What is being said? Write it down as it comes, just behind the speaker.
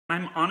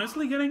I'm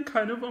honestly getting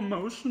kind of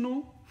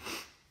emotional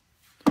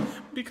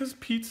because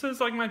pizza is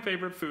like my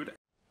favorite food.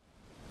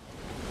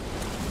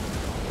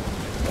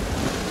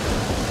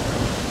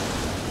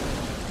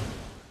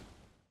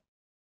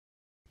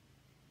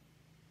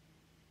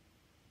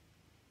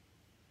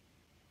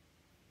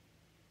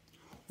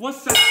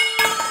 What's up?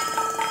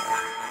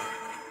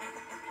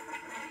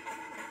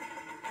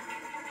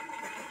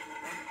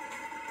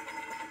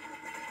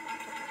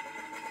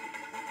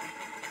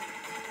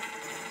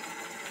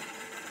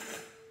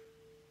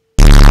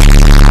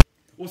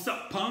 What's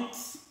up,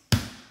 punks?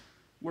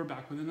 We're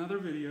back with another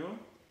video,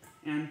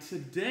 and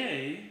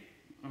today,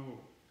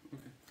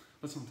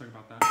 let's not talk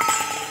about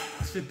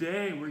that.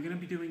 Today, we're gonna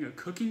be doing a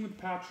cooking with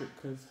Patrick,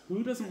 because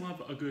who doesn't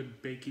love a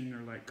good baking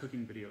or like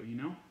cooking video, you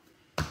know?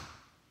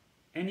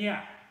 And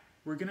yeah,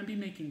 we're gonna be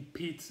making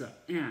pizza,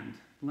 and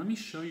let me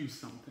show you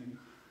something.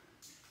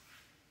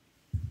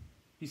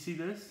 You see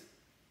this?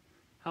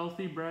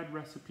 Healthy bread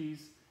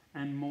recipes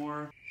and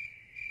more,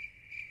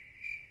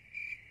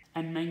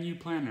 and menu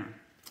planner.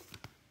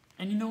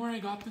 And you know where I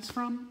got this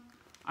from?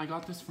 I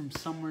got this from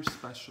somewhere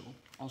special.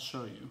 I'll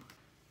show you.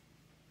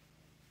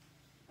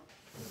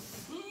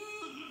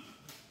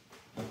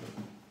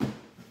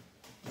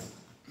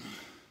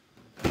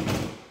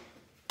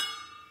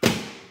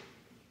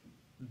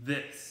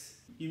 This.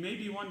 You may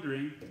be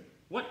wondering,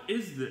 what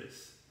is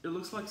this? It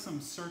looks like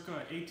some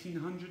circa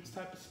 1800s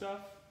type of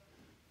stuff,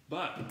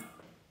 but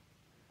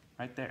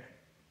right there,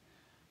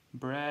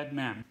 bread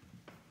man.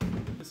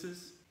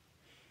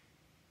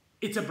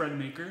 It's a bread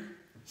maker.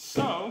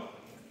 So,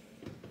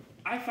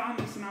 I found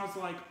this and I was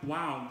like,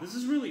 wow, this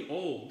is really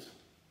old.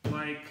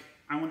 Like,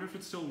 I wonder if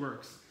it still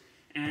works.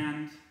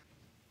 And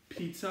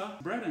pizza,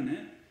 bread in it.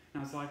 And I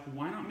was like,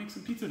 why not make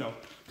some pizza dough?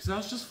 Because I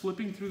was just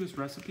flipping through this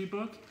recipe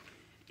book,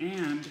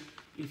 and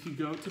if you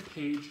go to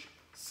page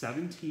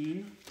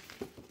 17,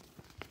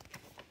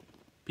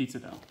 pizza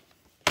dough.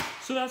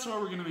 So that's what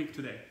we're gonna make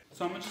today.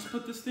 So I'm gonna just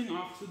put this thing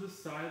off to the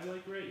side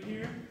like right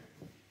here.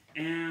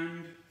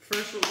 And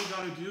first what we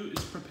gotta do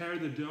is prepare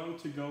the dough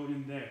to go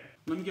in there.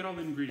 Let me get all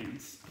the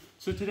ingredients.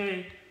 So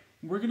today,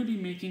 we're gonna be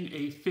making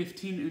a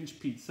 15-inch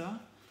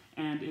pizza,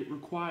 and it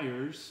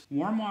requires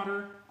warm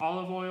water,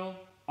 olive oil,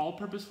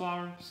 all-purpose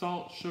flour,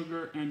 salt,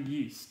 sugar, and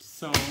yeast.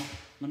 So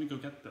let me go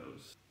get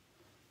those.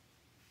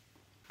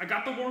 I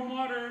got the warm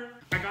water,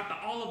 I got the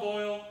olive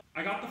oil,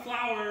 I got the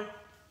flour.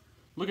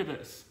 Look at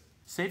this.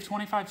 Save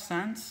 25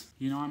 cents.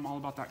 You know I'm all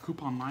about that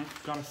coupon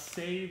life. Gotta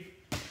save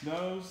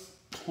those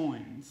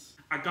coins.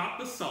 I got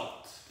the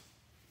salt.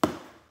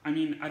 I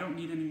mean, I don't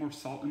need any more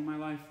salt in my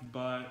life,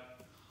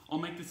 but I'll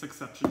make this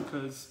exception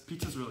because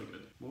pizza's really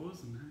good. What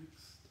was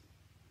next?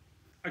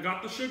 I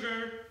got the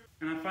sugar,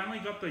 and I finally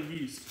got the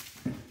yeast.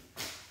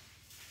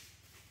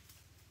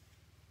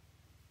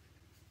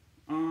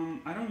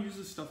 I don't use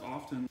this stuff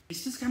often.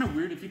 It's just kind of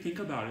weird if you think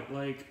about it.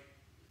 Like,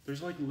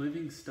 there's like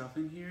living stuff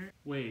in here.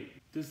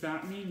 Wait, does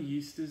that mean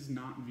yeast is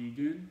not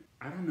vegan?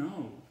 I don't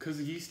know,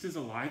 because yeast is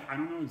alive. I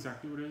don't know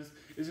exactly what it is.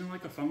 Isn't it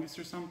like a fungus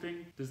or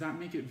something? Does that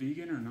make it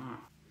vegan or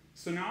not?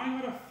 So now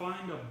I gotta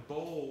find a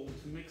bowl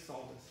to mix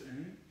all this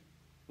in.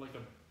 Like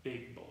a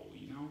big bowl,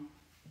 you know?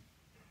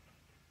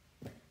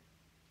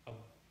 A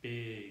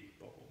big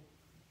bowl.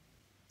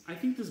 I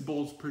think this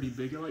bowl's pretty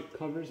big. It like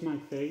covers my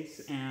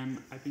face,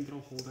 and I think it'll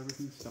hold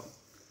everything still.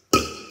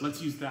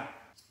 Let's use that.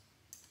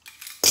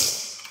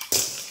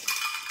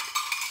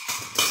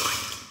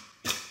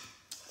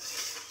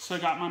 So I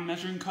got my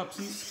measuring cups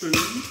and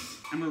spoons,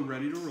 and we're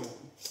ready to roll.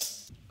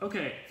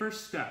 Okay,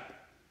 first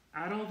step.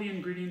 Add all the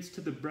ingredients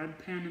to the bread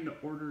pan in the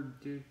order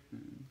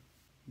given.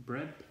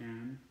 Bread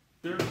pan?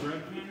 Is there a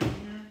bread pan in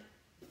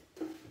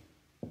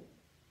here?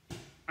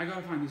 I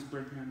gotta find this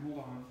bread pan,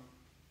 hold on.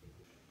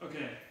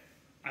 Okay,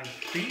 I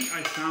think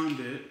I found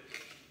it.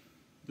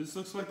 This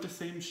looks like the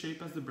same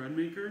shape as the bread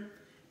maker,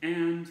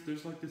 and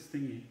there's like this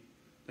thingy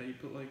that you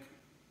put like...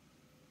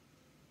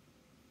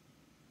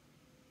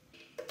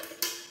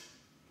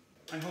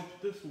 I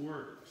hope this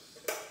works.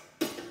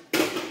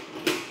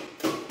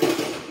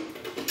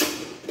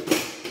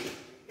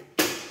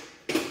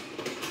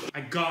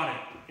 I got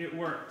it. It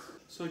worked.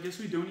 So I guess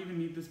we don't even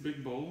need this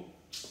big bowl.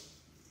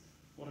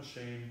 What a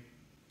shame.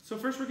 So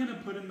first we're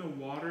gonna put in the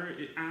water.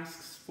 It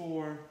asks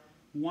for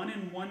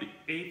 1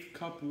 1/8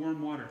 cup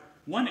warm water.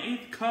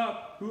 1/8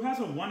 cup? Who has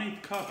a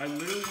 1/8 cup? I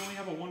literally only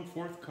have a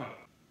 1/4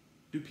 cup.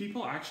 Do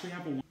people actually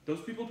have a one?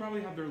 Those people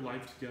probably have their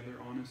life together,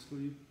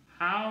 honestly.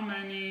 How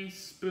many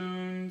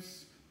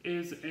spoons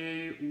is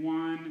a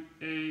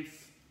 1/8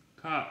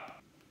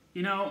 cup?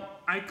 You know,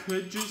 I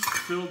could just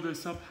fill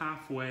this up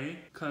halfway,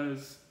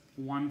 because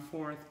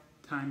 1/4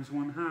 times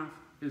 1/2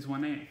 is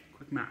 1/8.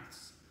 Quick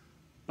maths.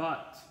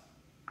 But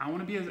I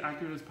want to be as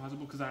accurate as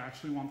possible because I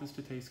actually want this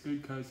to taste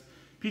good, because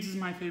pizza is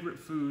my favorite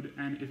food,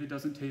 and if it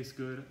doesn't taste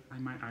good, I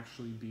might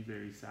actually be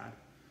very sad.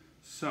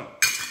 So,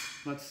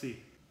 let's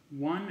see.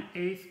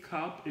 1/8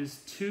 cup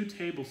is 2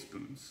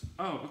 tablespoons.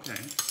 Oh, okay.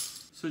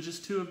 So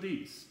just 2 of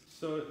these.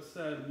 So it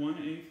said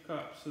 1/8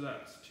 cup, so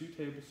that's 2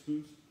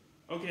 tablespoons.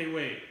 Okay,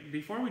 wait.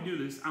 Before we do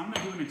this, I want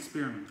to do an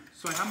experiment.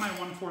 So I have my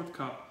 1/4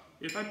 cup.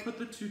 if I put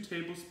the 2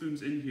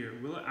 tablespoons in here,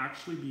 will it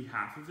actually be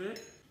half of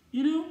it?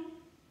 You know,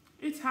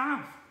 it's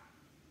half.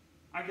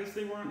 I guess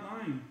they weren't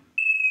lying.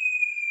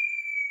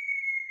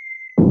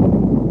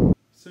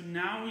 So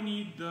now we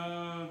need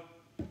the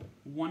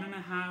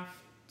 1.5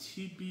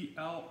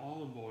 TBL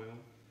olive oil.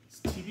 It's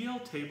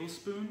TBL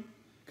tablespoon,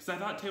 because I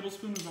thought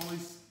tablespoon was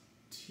always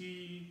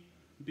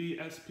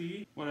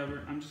TBSP.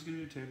 Whatever, I'm just gonna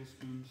do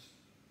tablespoons.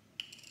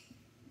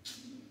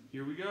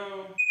 Here we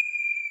go.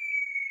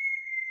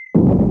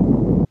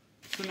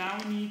 So now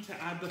we need to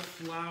add the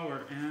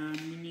flour, and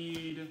we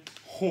need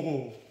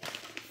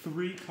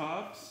 3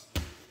 cups.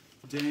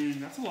 Dang,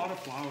 that's a lot of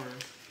flour.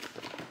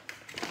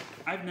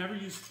 I've never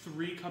used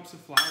 3 cups of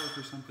flour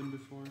for something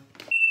before.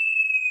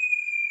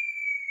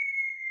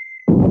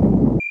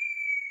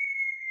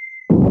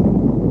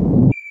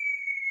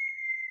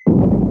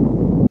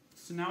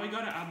 So now we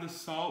gotta add the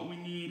salt. We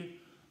need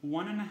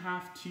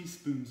 1.5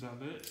 teaspoons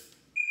of it.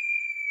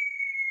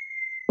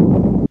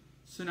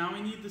 So now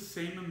we need the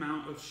same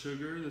amount of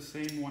sugar, the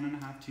same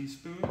 1.5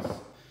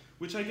 teaspoons,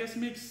 which I guess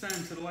makes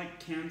sense. It'll like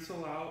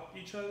cancel out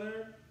each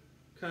other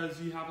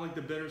because you have like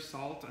the bitter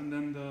salt and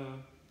then the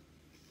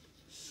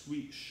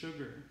sweet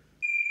sugar.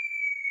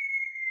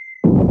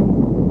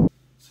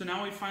 So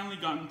now we finally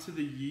gotten to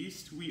the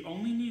yeast. We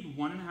only need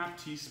 1.5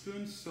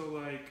 teaspoons, so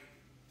like,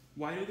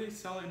 why do they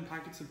sell it in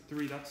packets of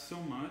 3? That's so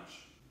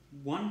much.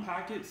 One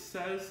packet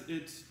says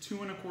it's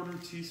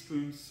 2.25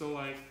 teaspoons, so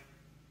like,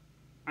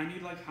 I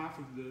need like half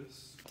of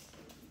this.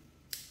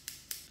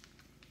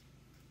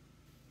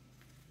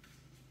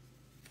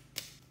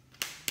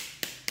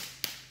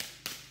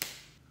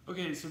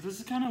 Okay, so this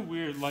is kind of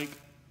weird, like,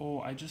 oh,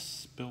 I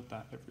just spilled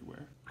that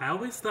everywhere. I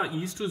always thought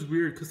yeast was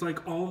weird, because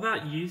like all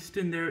that yeast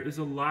in there is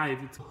alive.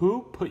 It's,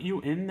 who put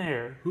you in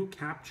there? Who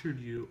captured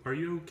you? Are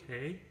you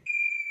okay?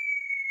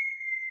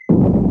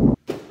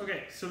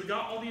 Okay, so we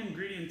got all the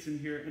ingredients in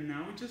here, and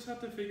now we just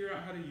have to figure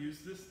out how to use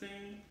this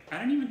thing. I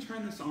didn't even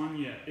turn this on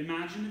yet.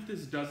 Imagine if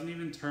this doesn't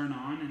even turn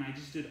on, and I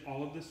just did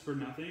all of this for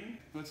nothing.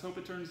 Let's hope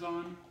it turns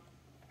on.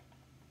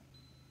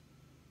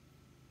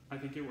 I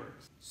think it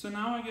works. So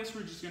now I guess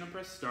we're just gonna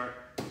press start.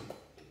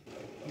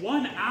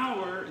 1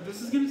 hour?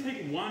 This is gonna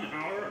take 1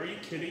 hour? Are you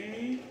kidding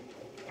me?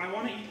 I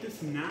wanna eat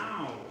this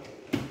now.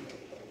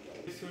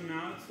 So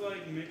now it's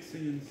like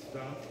mixing and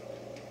stuff.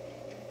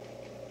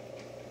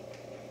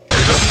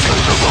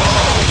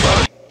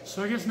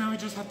 So I guess now we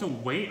just have to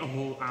wait a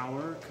whole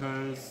hour,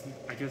 because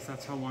I guess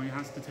that's how long it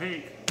has to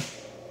take.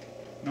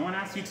 No one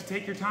asked you to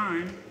take your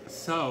time.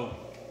 So,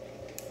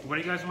 what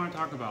do you guys want to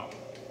talk about?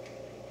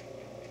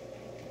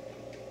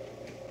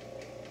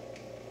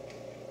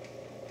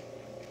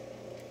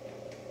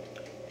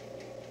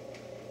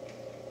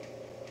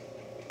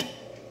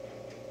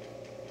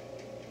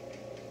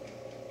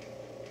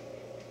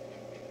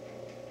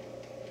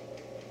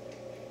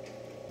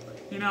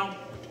 You know,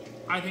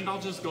 I think I'll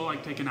just go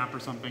like take a nap or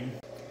something.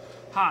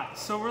 Hi,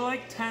 so we're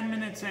like 10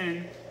 minutes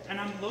in, and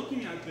I'm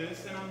looking at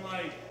this, and I'm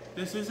like,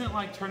 this isn't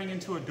like turning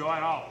into a dough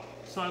at all.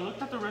 So I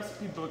looked at the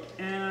recipe book,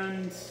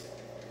 and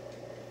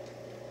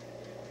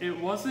it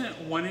wasn't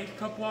 1/8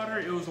 cup water,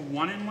 it was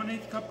 1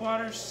 1/8 cup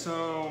water,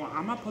 so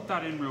I'm gonna put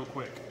that in real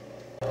quick.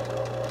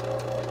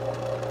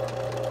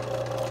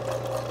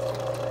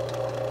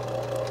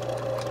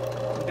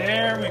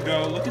 There we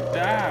go, look at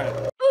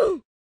that.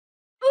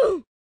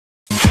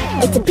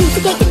 It's a piece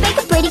of cake to bake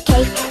a pretty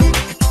cake.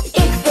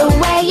 If the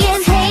way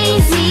is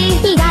hazy,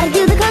 you gotta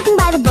do the cooking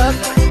by the book.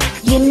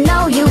 You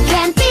know you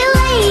can't be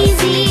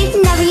lazy.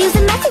 Never use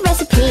a messy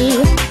recipe.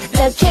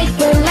 The cake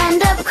will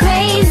end up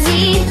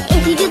crazy.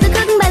 If you do the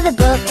cooking by the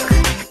book,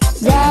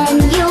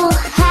 then you'll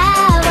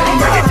have a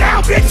bring it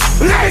down, bitch.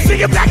 Let me see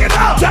you back it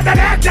up. Drop that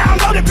ass down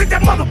low and pick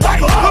that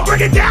motherfucker up.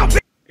 Bring it down, bitch.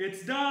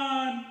 It's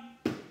done.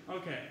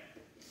 Okay.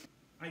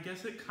 I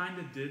guess it kind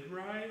of did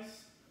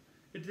rise.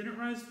 It didn't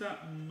rise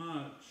that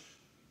much.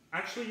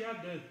 Actually, yeah,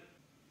 it did.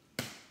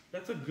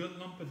 That's a good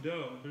lump of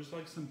dough. There's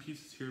like some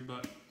pieces here,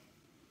 but...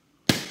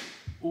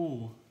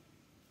 Ooh.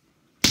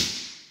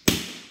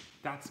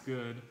 That's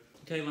good.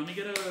 Okay, let me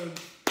get a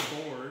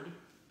board.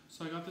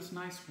 So I got this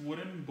nice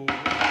wooden board.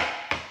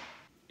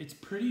 It's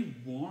pretty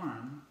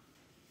warm.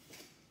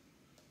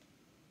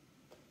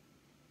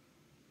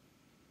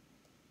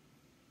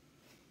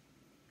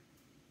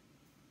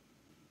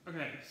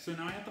 Okay, so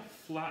now I have to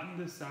flatten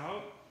this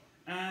out.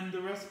 And the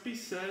recipe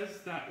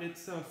says that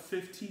it's a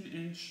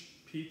 15-inch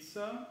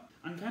pizza.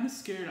 I'm kind of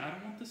scared. I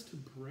don't want this to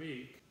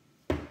break.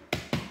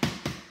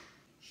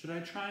 Should I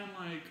try and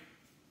like...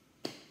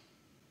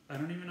 I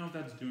don't even know if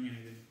that's doing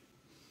anything.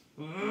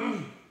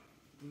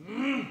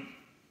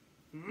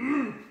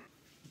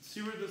 Let's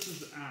see where this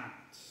is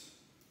at.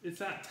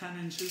 It's at 10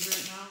 inches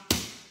right now.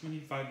 We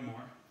need 5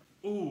 more.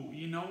 Ooh,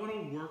 you know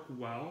what'll work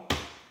well?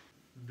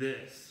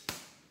 This.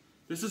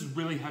 This is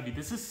really heavy.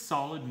 This is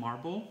solid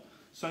marble.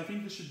 So I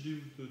think this should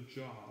do the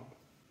job.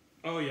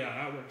 Oh yeah,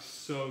 that works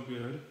so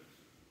good.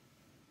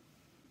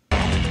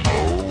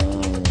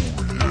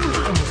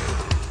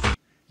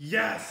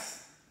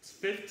 Yes! It's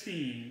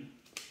 15.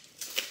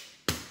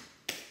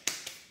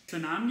 So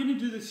now I'm gonna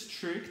do this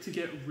trick to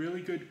get really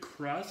good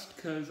crust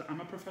because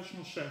I'm a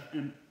professional chef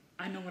and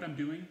I know what I'm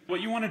doing. What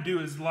you wanna do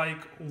is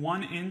like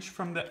 1 inch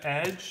from the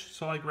edge,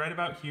 so like right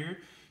about here,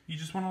 you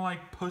just wanna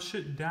like push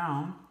it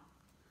down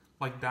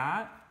like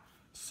that.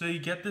 So you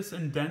get this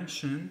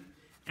indentation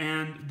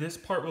and this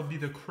part will be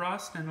the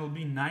crust and it'll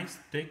be nice,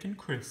 thick, and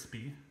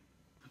crispy.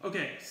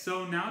 Okay,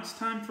 so now it's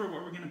time for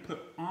what we're gonna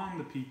put on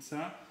the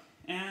pizza.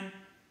 And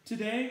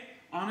today,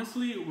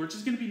 honestly, we're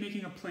just gonna be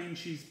making a plain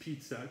cheese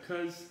pizza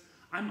because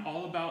I'm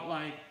all about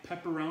like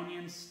pepperoni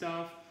and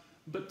stuff.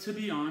 But to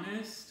be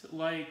honest,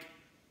 like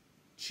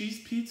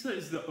cheese pizza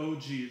is the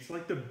OG. It's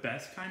like the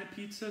best kind of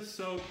pizza.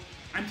 So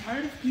I'm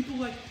tired of people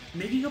like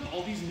making up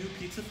all these new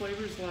pizza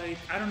flavors. Like,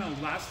 I don't know,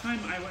 last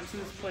time I went to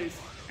this place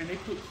and they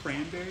put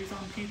cranberries on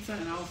pizza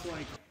and I was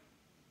like,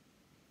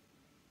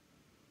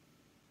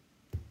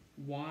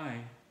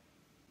 why?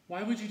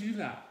 Why would you do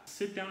that?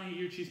 Sit down and eat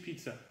your cheese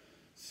pizza.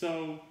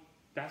 So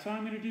that's what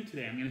I'm gonna do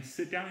today. I'm gonna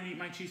sit down and eat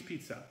my cheese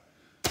pizza.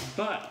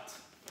 But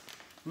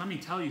let me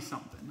tell you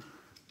something.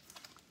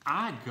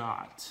 I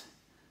got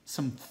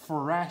some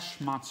fresh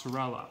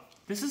mozzarella.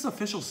 This is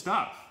official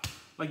stuff.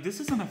 Like,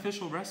 this is an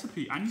official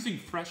recipe. I'm using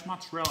fresh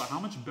mozzarella. How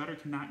much better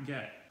can that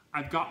get?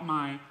 I've got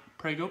my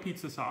Prego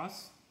pizza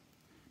sauce,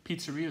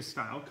 pizzeria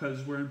style,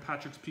 because we're in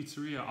Patrick's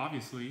Pizzeria,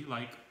 obviously.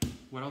 Like,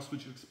 what else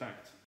would you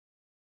expect?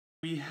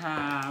 We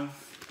have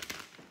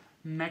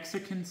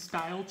Mexican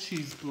style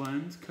cheese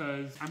blends,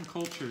 because I'm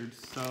cultured,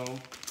 so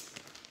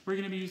we're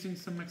gonna be using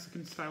some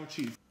Mexican style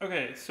cheese.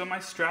 Okay, so my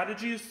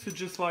strategy is to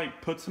just like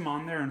put some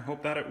on there and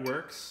hope that it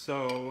works,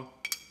 so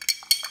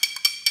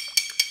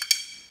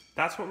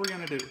that's what we're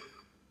gonna do.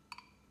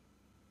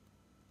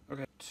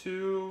 Okay,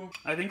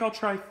 I think I'll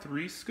try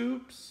 3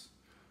 scoops.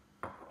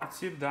 Let's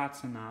see if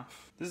that's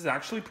enough. This is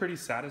actually pretty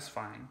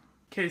satisfying.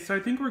 Okay, so I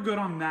think we're good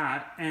on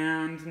that,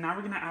 and now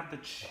we're gonna add the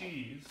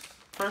cheese.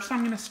 First,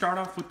 I'm gonna start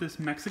off with this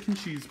Mexican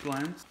cheese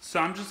blend. So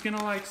I'm just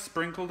gonna like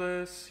sprinkle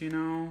this, you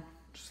know,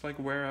 just like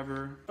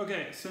wherever.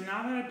 Okay, so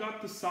now that I've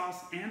got the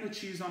sauce and the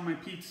cheese on my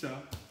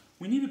pizza,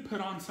 we need to put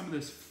on some of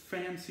this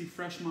fancy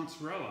fresh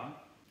mozzarella.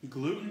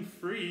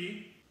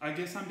 Gluten-free. I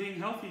guess I'm being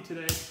healthy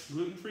today.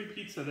 Gluten-free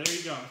pizza, there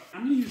you go.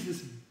 I'm gonna use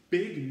this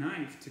big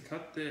knife to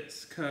cut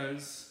this,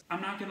 cause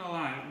I'm not gonna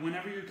lie,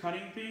 whenever you're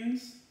cutting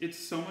things, it's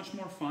so much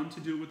more fun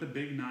to do it with a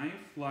big knife,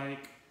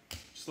 like,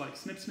 just like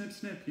snip, snip,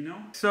 snip, you know?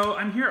 So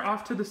I'm here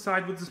off to the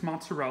side with this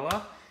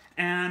mozzarella,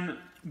 and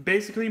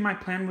basically my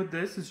plan with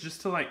this is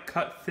just to like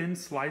cut thin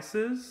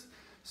slices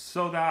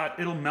so that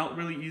it'll melt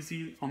really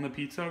easy on the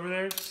pizza over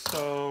there.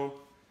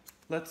 So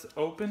let's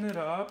open it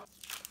up.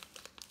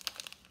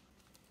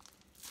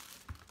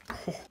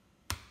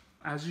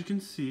 As you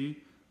can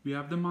see, we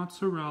have the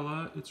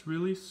mozzarella. It's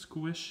really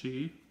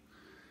squishy.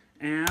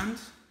 And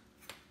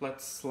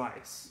let's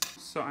slice.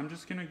 So I'm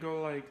just gonna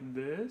go like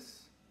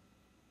this.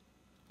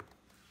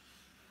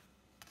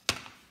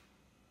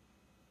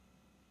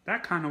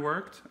 That kind of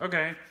worked.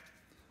 Okay,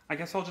 I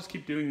guess I'll just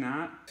keep doing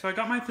that. So I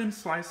got my thin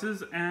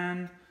slices,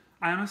 and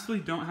I honestly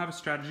don't have a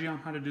strategy on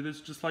how to do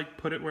this. Just like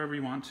put it wherever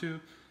you want to.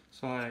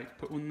 So like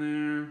put one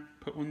there,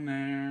 put one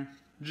there.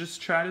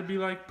 Just try to be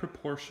like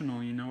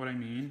proportional, you know what I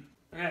mean?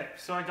 Okay,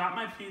 so I got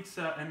my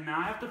pizza, and now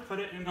I have to put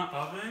it in the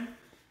oven,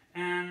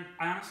 and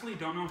I honestly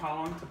don't know how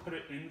long to put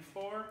it in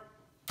for.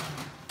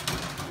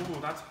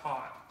 Ooh, that's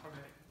hot.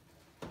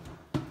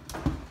 Okay.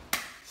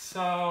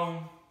 So,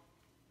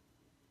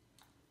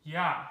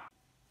 yeah.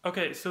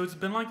 Okay, so it's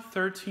been like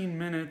 13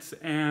 minutes,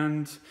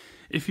 and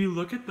if you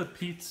look at the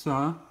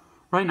pizza,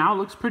 right now it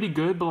looks pretty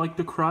good, but like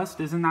the crust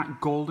isn't that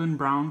golden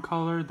brown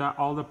color that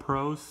all the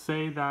pros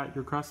say that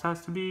your crust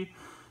has to be.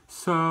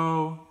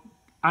 So,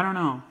 I don't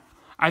know.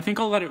 I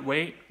think I'll let it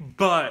wait,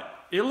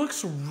 but it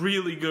looks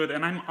really good,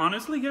 and I'm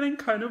honestly getting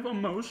kind of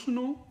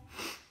emotional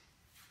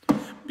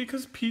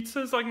because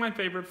pizza is like my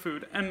favorite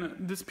food, and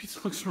this pizza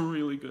looks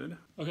really good.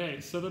 Okay,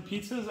 so the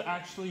pizza is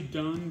actually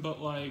done,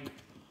 but like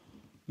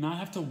now I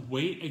have to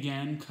wait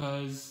again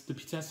because the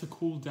pizza has to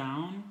cool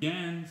down.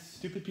 Again,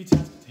 stupid pizza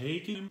has to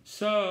take it.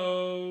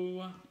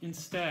 So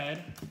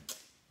instead,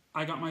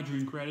 I got my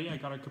drink ready. I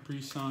got a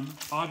Capri Sun.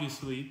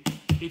 Obviously,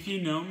 if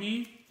you know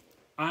me,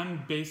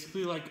 I'm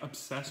basically like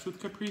obsessed with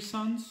Capri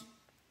Suns,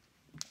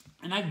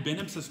 and I've been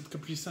obsessed with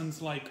Capri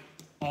Suns like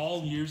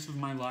all years of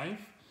my life,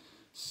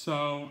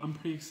 so I'm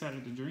pretty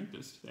excited to drink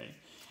this today.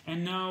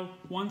 And now,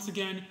 once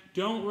again,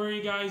 don't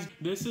worry guys,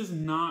 this is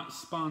not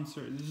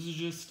sponsored. This is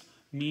just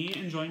me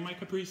enjoying my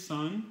Capri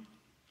Sun.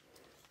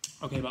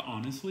 Okay, but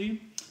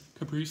honestly,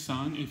 Capri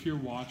Sun, if you're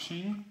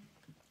watching,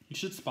 you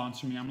should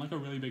sponsor me. I'm like a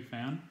really big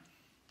fan.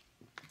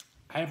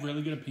 I have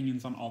really good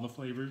opinions on all the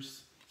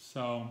flavors,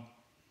 so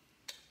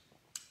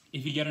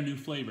if you get a new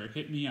flavor,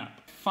 hit me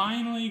up.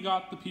 Finally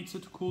got the pizza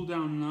to cool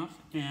down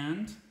enough,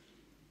 and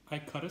I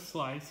cut a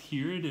slice.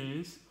 Here it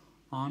is.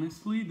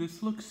 Honestly,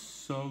 this looks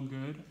so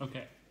good.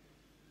 Okay.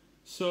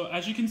 So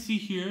as you can see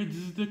here, this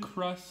is the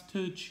crust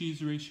to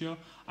cheese ratio.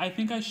 I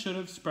think I should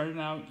have spread it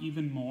out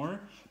even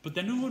more, but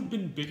then it would have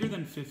been bigger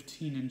than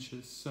 15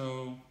 inches.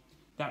 So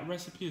that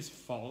recipe is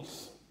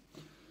false.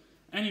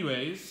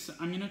 Anyways,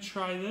 I'm gonna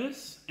try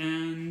this,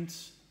 and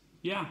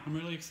yeah, I'm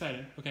really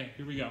excited. Okay,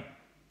 here we go.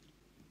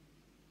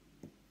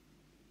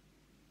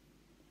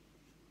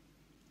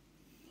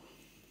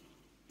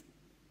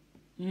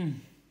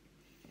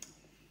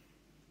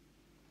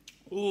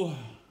 Oh,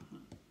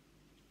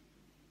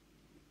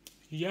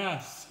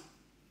 yes.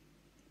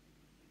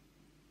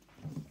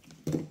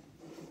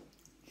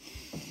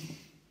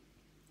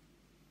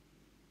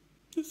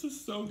 This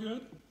is so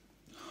good.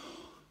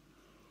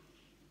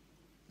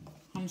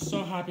 I'm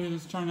so happy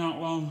this turned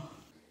out well.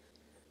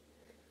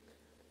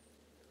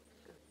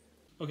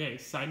 Okay,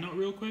 side note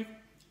real quick.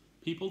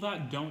 People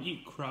that don't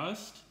eat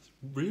crust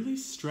really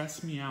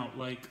stress me out.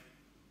 Like,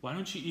 why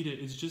don't you eat it?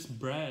 It's just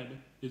bread.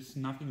 It's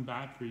nothing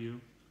bad for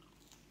you.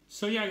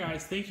 So yeah,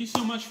 guys, thank you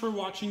so much for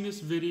watching this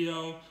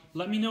video.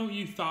 Let me know what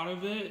you thought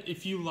of it.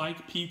 If you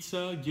like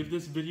pizza, give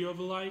this video a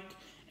like.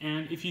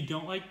 And if you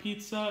don't like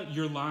pizza,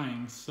 you're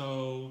lying.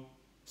 So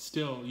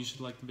still, you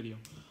should like the video.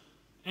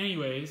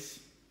 Anyways.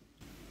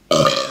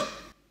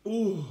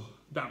 Ooh,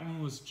 that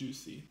one was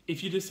juicy.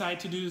 If you decide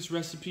to do this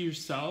recipe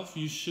yourself,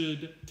 you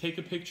should take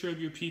a picture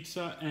of your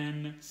pizza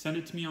and send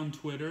it to me on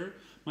Twitter.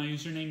 My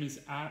username is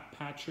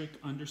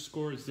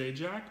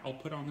 @Patrick_Zajac. I'll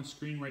put it on the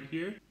screen right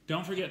here.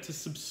 Don't forget to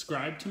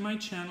subscribe to my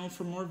channel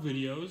for more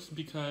videos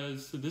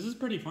because this is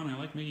pretty fun. I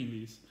like making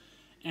these.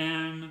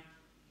 And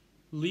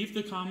leave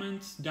the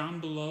comments down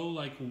below,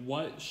 like,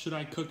 what should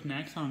I cook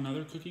next on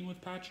another Cooking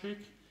with Patrick?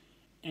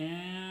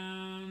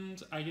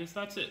 And I guess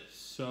that's it.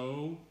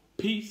 So,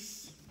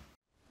 peace.